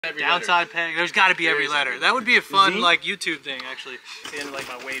every downside letter. peg. There's got to be every letter. That would be a fun like YouTube thing actually. And like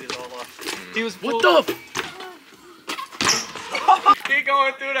my weight is all off. He was full. What the? He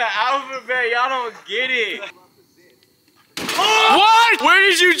going through the alphabet. Y'all don't get it. What? Where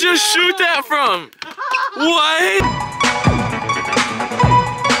did you just shoot that from? What?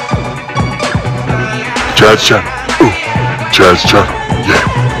 Jazz Channel. Ooh. Jazz Channel. Yeah.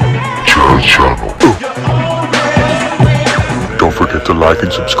 Jazz Channel. Ooh. Don't forget to like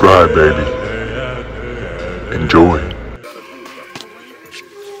and subscribe, baby. Enjoy.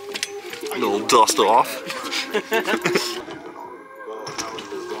 A little dust off.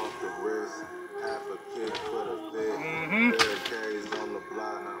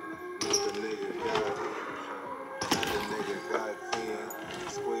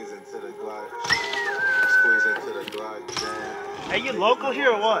 Hey, you local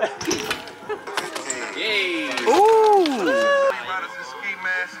here or what? Yay! Ooh!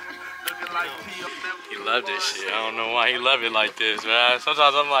 He loved this shit. I don't know why he loved it like this, man.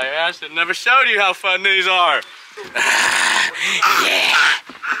 Sometimes I'm like, man, I should never showed you how fun these are. Yeah!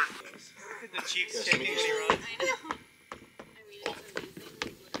 The cheeks shaking when he runs.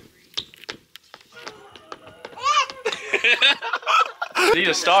 He's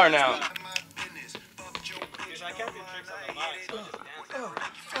a star now. I can't do tricks on the mic, so just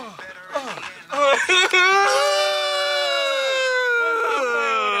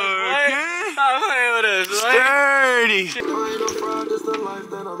Sturdy!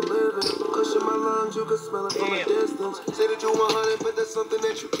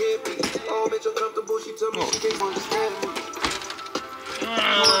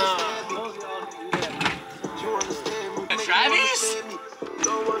 Travis?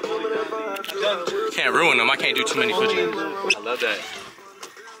 Can't ruin them. I can't do too many foot jams. I love that.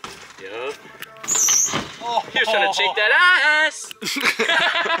 Yup. He was trying to take that ass.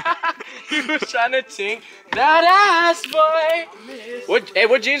 He was trying to take that ass, boy. What? Hey,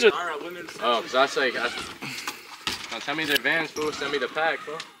 what jeans are? Oh, cause I say, don't tell me the advance, fool. Send me the pack,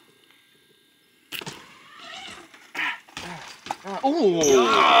 fool. Ooh.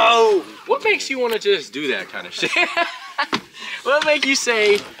 Oh. What makes you want to just do that kind of shit? What make you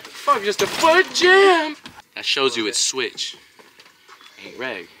say, fuck, just a foot jam? That shows you it's switch. Ain't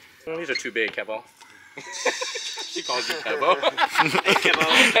reg. Well, these are too big, Kevo. She calls you Kevo. Hey, Kevo.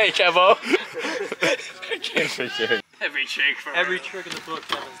 Hey, Kevo. I can't forget. Every trick in the book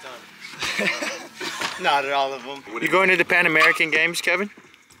Kevin's done. not at all of them. You going to the Pan American Games, Kevin?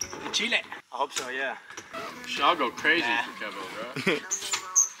 Chile. I hope so, yeah. I'll go crazy for Kevo, bro.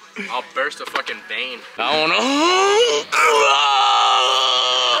 I'll burst a fucking vein. I don't know.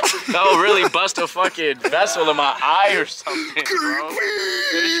 That will really bust a fucking vessel in my eye or something, bro.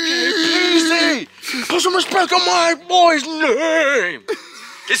 Easy! Put some respect on my boy's name!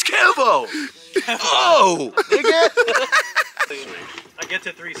 It's Kevo! Oh! I get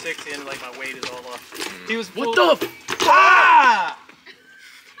to 360 and like my weight is all off. He was What the? Ah!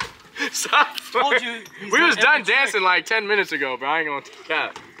 Stop. Told you. We was done dancing like 10 minutes ago, bro. I ain't gonna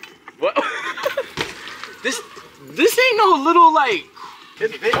cap. What? This ain't no little like.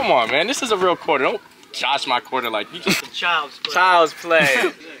 Come on, man. This is a real quarter. Don't josh my quarter like you just. Child's play. Child's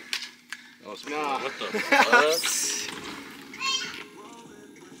play. Nah. What the fuck?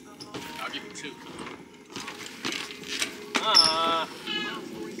 I'll give you 2.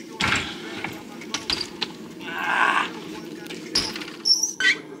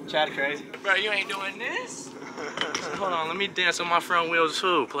 Chad crazy. Bro, you ain't doing this? Hold on, let me dance on my front wheels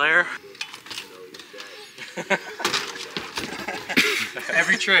too, player.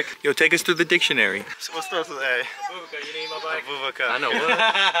 Every trick. Yo, take us through the dictionary. So what starts with A? Vuvuka, you need my bike? Vuvuka. I know what.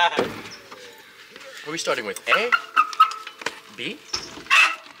 Are we starting with A? B?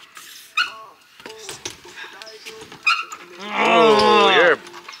 Oh, you're...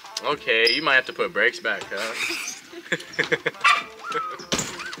 Okay, you might have to put brakes back, huh?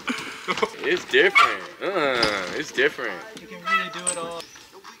 It's different. It's different. You can really do it all.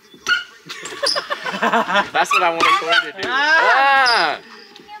 That's what I want Corey to do. Ah!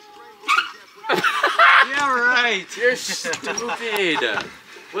 Yeah, right. You're stupid.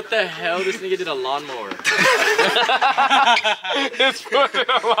 What the hell? This nigga did a lawnmower. It's fucking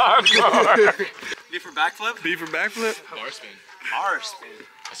a lawnmower. B for backflip? B for backflip? Bar spin. Bar spin.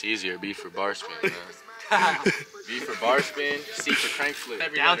 That's easier. B for bar spin. B for bar spin. C for crank flip.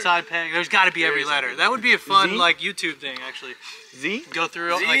 Downside peg. There's got to be every letter. That would be a fun like YouTube thing actually. Z? Go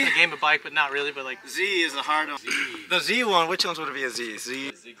through like a game of bike, but not really. But like Z is the hard one. The Z one, which ones would it be a Z?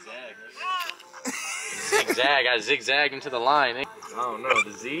 Z. Zigzag. Zigzag. I zigzagged into the line. I don't know.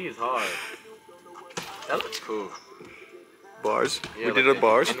 The Z is hard. That looks cool. Bars. Yeah, We did like our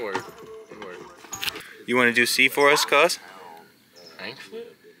bars. Inward. Inward. You want to do C for us, cuz? Crank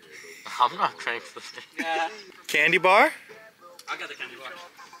flip? I'm not crank flipping. Yeah. Candy bar? I got the candy bar.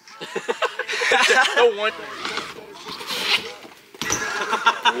 No one.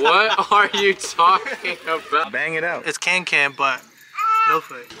 What are you talking about? Bang it out. It's can, but no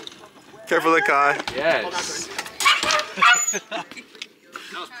foot. Careful, Kai. Yes. That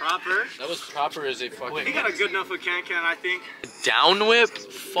was proper. That was proper as a fucking. He got a good enough with can, I think. Down whip?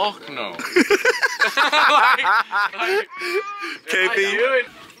 Fuck no. KP.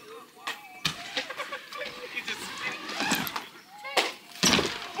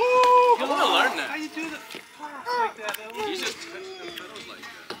 You want to learn that. How you do the like that? You just touch the pedals like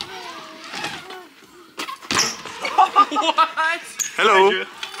that. What? Hello.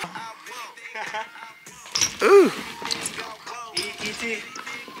 Ooh. E.T.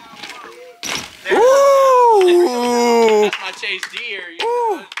 Ooh. That's my Chase D here.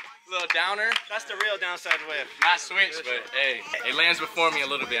 You little downer. That's the real downside whip. Not switch, but hey, it lands before me a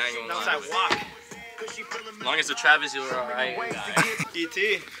little bit. I ain't gonna lie. Downside walk. As long as the Travis, you were alright.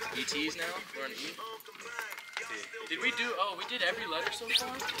 E.T. ETs now? We're on E? Did we do, oh, we did every letter so far?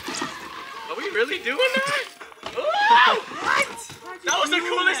 Are we really doing that? What? That was the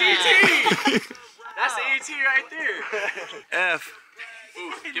coolest ET! That's the ET right there. F.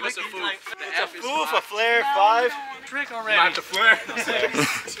 Oof, give us a foof. The F is Oof, a five. flare 5. Trick already. Not the flare.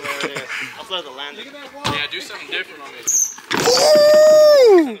 I'll flare the landing. Yeah, do something different on this. Ooh.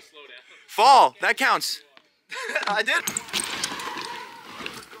 Slow down. Fall. That counts. I did.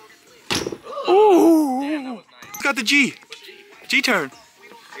 Ooh. Damn, that was nice. Got the G. What's G? G turn.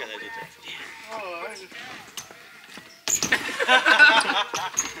 I got that detail.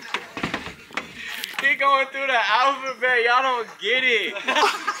 He going through the alphabet. Y'all don't get it.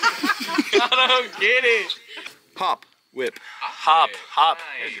 Y'all don't get it. Hop. Whip. Hop.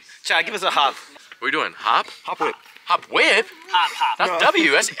 Nice. Chad, give us a hop. What are we doing? Hop? Hop whip. Hop whip? Hop. That's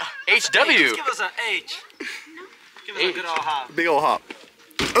W. That's HW. Give us an H. Give us a good old hop. Big ol' hop.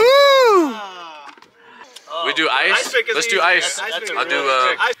 Ooh. We do ice? pick is Let's do easy. ice. That's I'll do,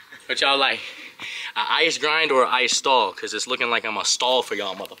 what y'all like? An ice grind or an ice stall? Because it's looking like I'm a stall for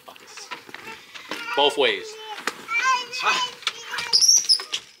y'all motherfuckers. Both ways.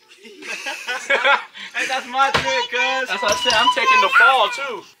 Hey, that's my trick, cuz. That's what I said. I'm taking the fall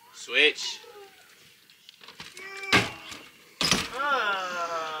too. Switch.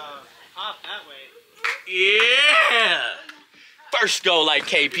 Hop that way. Yeah. First go like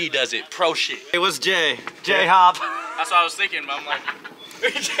KP does it. Pro shit. Hey, what's J? J hop. That's what I was thinking, but I'm like,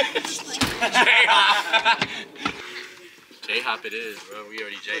 J-hop. J-hop it is, bro. We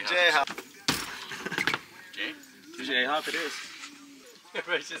already J-hop. J hop. J? J hop it is.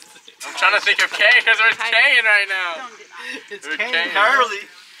 I'm trying to think of K because we're K-ing right now. It's We're K. K-ing. Kerley.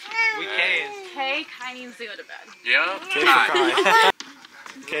 We can. K, Kai needs to go to bed. Yeah? K for Kai.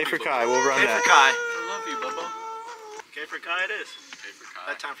 K for Kai. We'll run K that. for Kai. I love you, Bubba. K for Kai it is. K for Kai.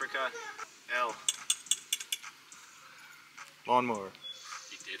 That time for Kai. L. Lawnmower.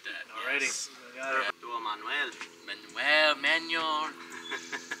 He did that Already. Yes. Do a Manuel. Manuel.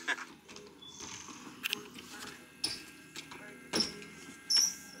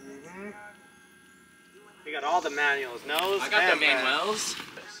 We got all the manuals. Nose. I got the and back. Manuels.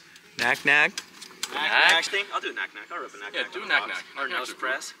 Knack knack. Knack thing. I'll do knack. I'll rip a knack. Yeah, on do the knack box. knack. Or Knack nose knack's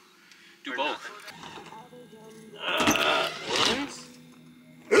press. Do Or both.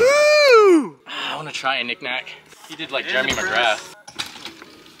 Ooh. I want to try a knick-knack. He did like Jeremy McGrath.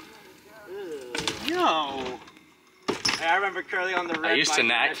 No. Hey, I remember Kerley on the red. I used to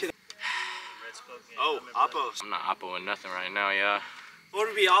knack. Oh, Oppos. I'm not oppoing nothing right now, yeah. What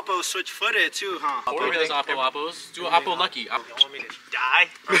would be Oppo switch footed too, huh? Corey does oppos. Do an oppo lucky. You want me to die?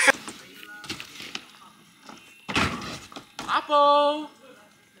 Oppo!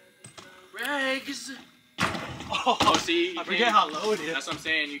 Regs! Oh, see? I forget how low it is. That's what I'm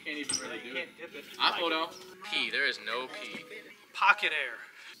saying. You can't even really do it. Oppo though. P. There is no P. Pocket air.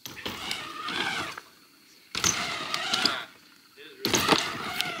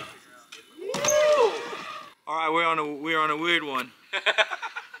 All right, we're on a weird one.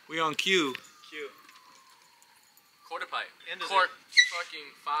 We on Q. Q. Quarter pipe. End of Cork.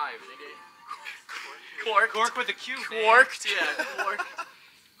 Fucking 5, nigga. Cork. Cork with a Q. man. Corked. Yeah.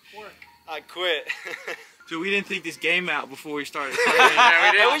 Cork. I quit. So we didn't think this game out before we started Yeah, playing. we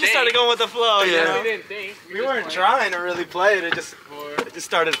Yeah, didn't we just started going with the flow, you Yeah. know? We didn't think. We weren't trying to really play it. It just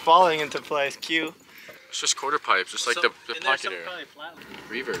started falling into place. Q. It's just quarter pipes, just like the pocket air.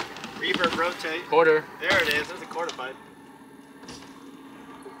 Reverb. Reverb rotate. Quarter. There it is. There's a quarter pipe.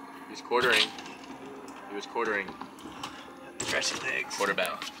 He's quartering. He was quartering. Stretchy legs.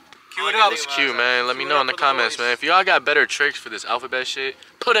 Quarterback. Cue it up. It's cute, man. Let me know in the comments, man. If y'all got better tricks for this alphabet shit,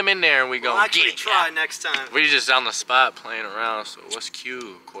 put them in there and we go I'll actually get it. try next time. We just on the spot playing around. So what's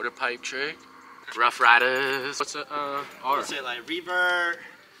cute? Quarter pipe trick. Rough Riders. What's a R? I'll say like revert,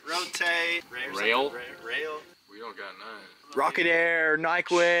 rotate, Rail. rail. We don't got none. Rocket Air,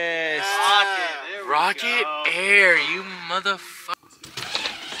 Nyquist. Rocket Air, you motherfucker.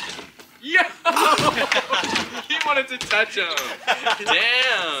 Yo! He wanted to touch him.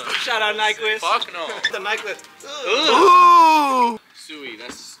 Damn. Shout out Nyquist. Fuck no. The Nyquist. Ooh. Suey,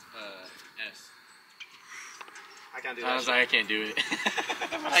 that's S. I can't do I that. was like, I can't do it.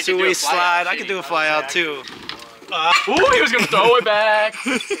 Suey slide. I can do a fly out too. Ooh, he was gonna throw it back.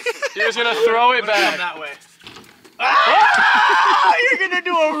 He was gonna throw it back. That way. Ah, you're gonna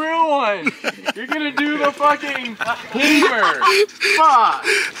do a real one. You're gonna do the fucking hammer. Fuck.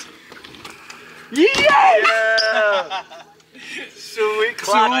 Yes! Yeah. Suey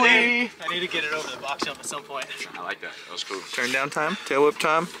clap. Suey. I need to get it over the box jump at some point. I like that. That was cool. Turn down time, tail whip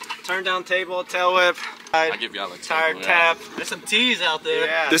time. Turn down table, tail whip. I'll give y'all a Tire table, tap. There's some T's out there.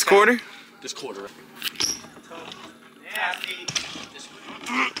 Yeah. This quarter? This quarter. Nasty.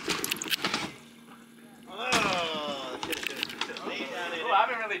 I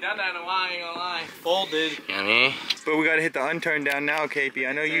haven't really done that in a while, I ain't gonna lie. Folded. You know what I mean? But we gotta hit the unturn down now, KP.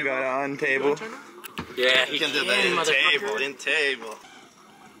 I know you got an untable. Yeah, he can do that in table. In table.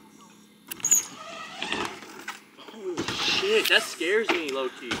 Shit, that scares me, low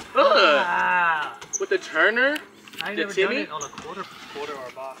key. Ah. With the turner? I The never done Timmy? it on a quarter or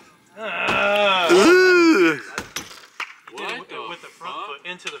a box. Ooh. With the front foot,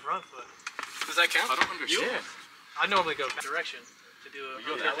 into the front foot. Does that count? I don't understand. I normally go that direction to do it.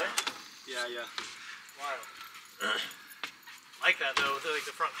 You go that way? Yeah, yeah. Wild. Like that though, with like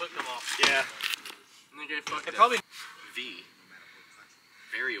the front foot come off. Yeah. Nigga, fuck It that. probably V.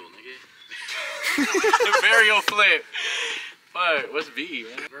 Varial, nigga. The varial flip. Fuck, what's V,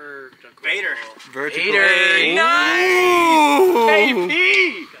 man? Vader. Vertical. Vader. Nice! Ooh. KP!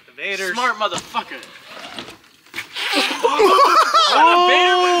 got the Vaders. Smart motherfucker.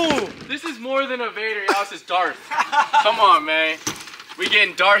 Oh! This is more than a Vader, y'all. This is Darth. Come on, man. We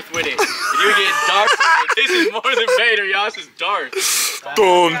getting Darth with it. You getting Darth with it. This is more than Vader, y'all. This is Darth.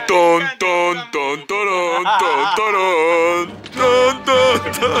 Dun dun dun dun dun dun dun dun dun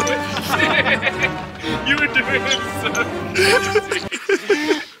dun. You were doing it so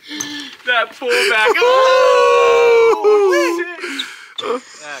that pullback. Oh!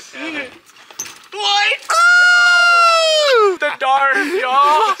 What? The Darth,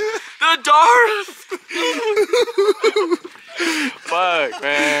 y'all. The Darth. Fuck,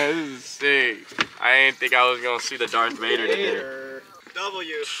 man. This is sick. I didn't think I was gonna see the Darth Vader today.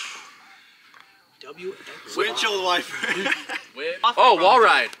 W. W. Windshield wiper. Oh, wall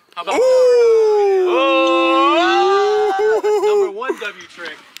ride. How about Number one W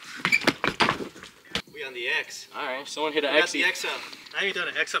trick. We on the X. Alright, someone hit an We got X. the X up. I ain't done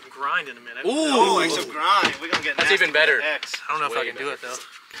an X up grind in a minute. Oh, X up grind. We're gonna get That's nasty even better. with X. I don't know if Way I can do it though.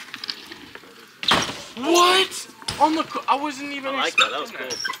 What? On the I wasn't even I like that. That was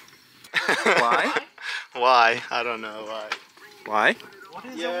expecting cool. Why? Why? I don't know why. Why? What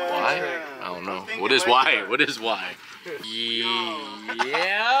is Yeah. Why? I don't know. What is why? What is why? Yeah. Yo.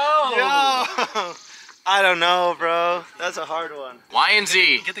 I don't know, bro. That's a hard one. Y and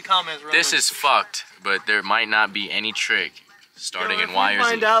Z. Get the comments right. This is fucked, but there might not be any trick starting in Y or We'll Z.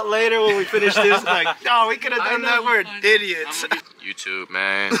 find out later when we finish this. Like, no, we could have done that. We're idiots. YouTube,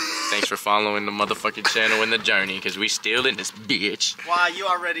 man. Thanks for following the motherfucking channel and the journey, because we still in this bitch. Why? You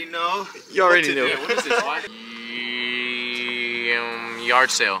already know. You already knew. What is this? Why?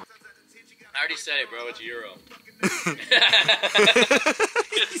 Yard sale. I already said it, bro. It's Euro.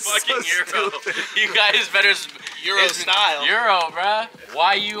 It's fucking Euro. You guys better Euro style. Euro, bruh.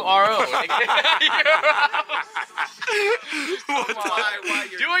 Y-U-R-O. Why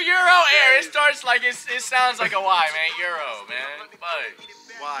Do a Euro air. It starts like it sounds like a Y, man. Euro, man. Fuck.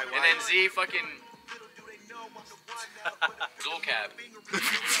 Why? And then Z fucking Zulcap.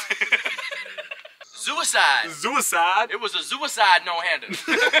 Suicide. Suicide. It was a suicide no-hander.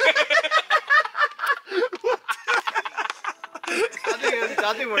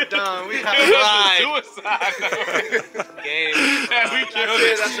 I think we're done. We have Suicide. game. Yeah, we killed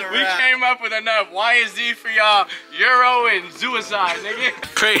it. it. That's a We wrap. came up with enough Y and Z for y'all. Euro and suicide, nigga.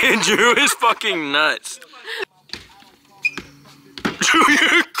 Cray and Drew is fucking nuts. Drew,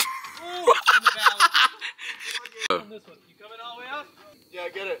 you're... This one. You coming all the way up? Yeah,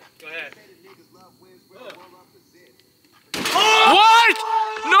 get it. Go ahead. What?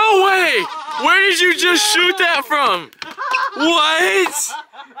 No way! Where did you just shoot that from?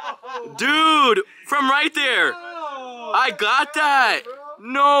 What? Dude, from right there. I got that.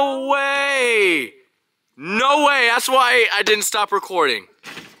 No way. No way. That's why I didn't stop recording.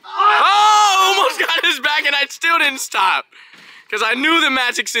 Oh, almost got his back and I still didn't stop. Because I knew the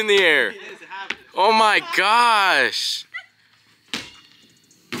magic's in the air. Oh my gosh.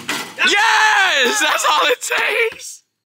 Yes! That's all it takes.